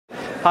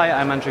Hi,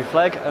 I'm Andrew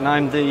Flegg, and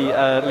I'm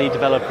the lead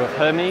developer of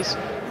Hermes.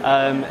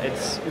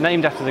 It's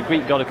named after the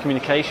Greek god of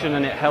communication,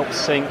 and it helps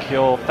sync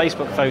your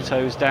Facebook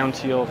photos down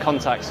to your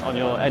contacts on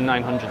your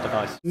N900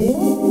 device.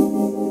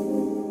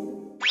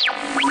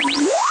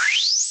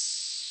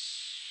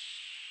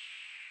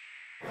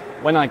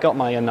 When I got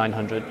my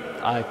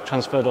N900, I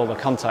transferred all the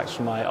contacts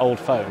from my old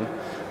phone,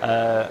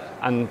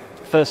 and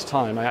first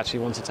time I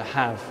actually wanted to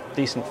have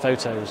decent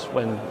photos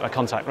when a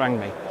contact rang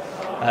me.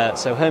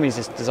 So Hermes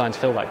is designed to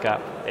fill that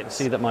gap. You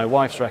see that my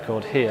wife's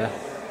record here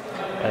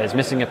is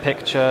missing a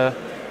picture,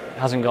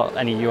 hasn't got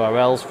any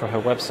URLs for her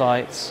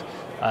websites,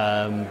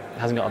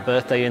 hasn't got a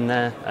birthday in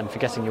there, and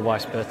forgetting your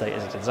wife's birthday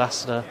is a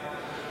disaster.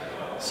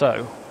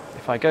 So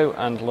if I go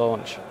and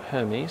launch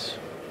Hermes,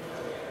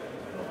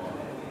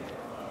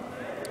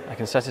 I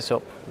can set it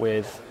up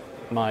with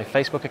my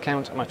Facebook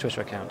account and my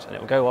Twitter account, and it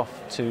will go off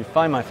to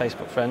find my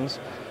Facebook friends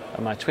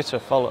and my Twitter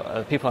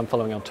people I'm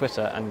following on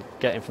Twitter and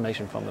get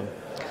information from them.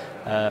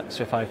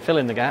 So if I fill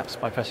in the gaps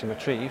by pressing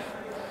retrieve,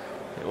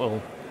 it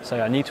will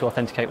say I need to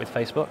authenticate with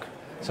Facebook.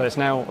 So it's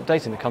now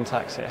updating the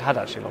contacts. It had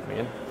actually logged me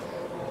in.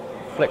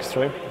 Flicks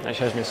through and it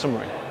shows me a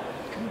summary.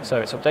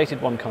 So it's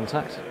updated one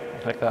contact.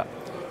 Click that.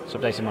 It's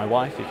updated my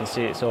wife. You can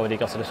see it's already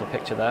got a little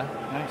picture there.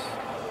 Nice.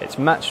 It's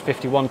matched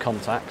 51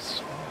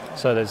 contacts.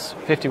 So there's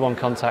 51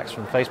 contacts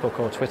from Facebook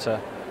or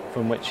Twitter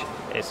from which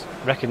it's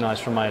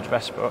recognised from my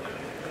address book.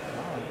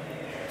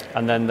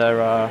 And then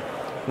there are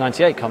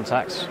 98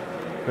 contacts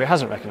who it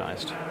hasn't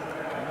recognised.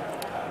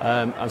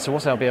 And so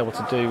what I'll be able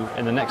to do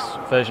in the next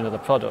version of the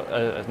product,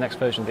 next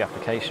version of the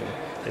application,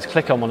 is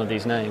click on one of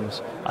these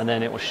names, and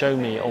then it will show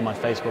me all my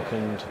Facebook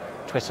and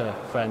Twitter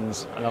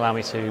friends and allow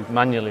me to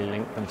manually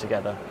link them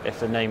together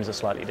if the names are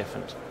slightly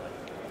different.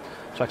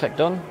 So I click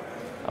done,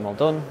 I'm all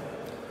done.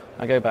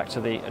 I go back to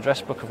the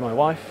address book of my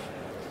wife.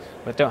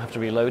 I don't have to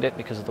reload it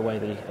because of the way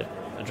the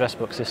address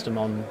book system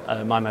on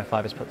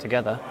MyMo5 is put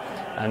together.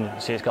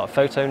 And see, it's got a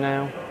photo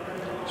now.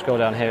 Scroll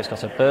down here, it's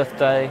got a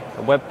birthday,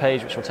 a web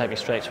page which will take me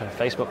straight to her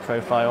Facebook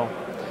profile.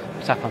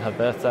 Tap on her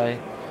birthday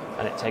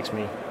and it takes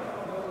me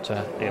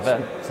to the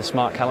event, the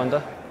smart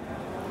calendar,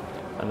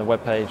 and the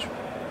web page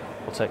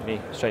will take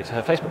me straight to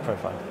her Facebook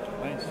profile.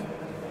 Nice.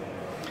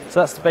 So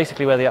that's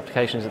basically where the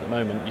application is at the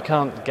moment. You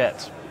can't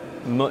get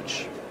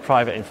much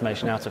private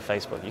information out of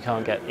Facebook. You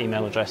can't get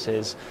email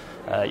addresses,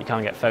 you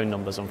can't get phone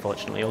numbers,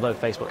 unfortunately. Although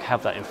Facebook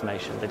have that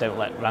information, they don't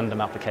let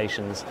random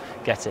applications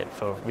get it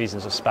for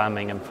reasons of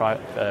spamming and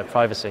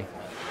privacy.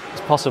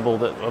 It's possible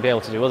that we'll be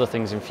able to do other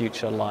things in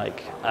future,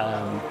 like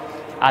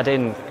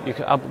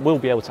we'll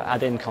be able to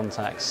add in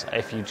contacts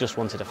if you just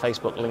wanted a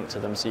Facebook link to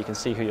them, so you can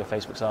see who your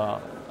friends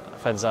are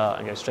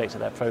and go straight to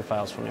their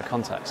profiles from your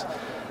contacts.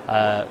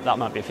 That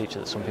might be a feature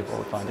that some people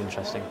would find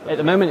interesting. At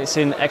the moment it's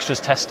in extras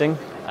testing.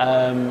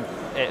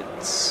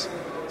 It's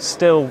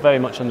still very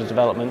much under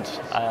development.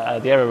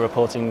 The error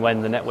reporting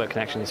when the network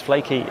connection is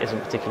flaky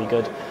isn't particularly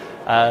good,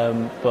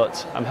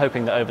 but I'm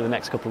hoping that over the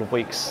next couple of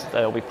weeks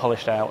they'll be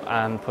polished out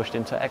and pushed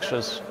into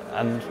extras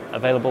and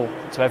available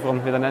to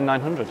everyone with an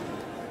N900.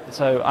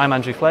 So I'm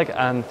Andrew Flegg,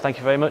 and thank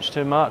you very much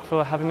to Mark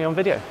for having me on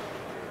video.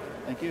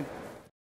 Thank you.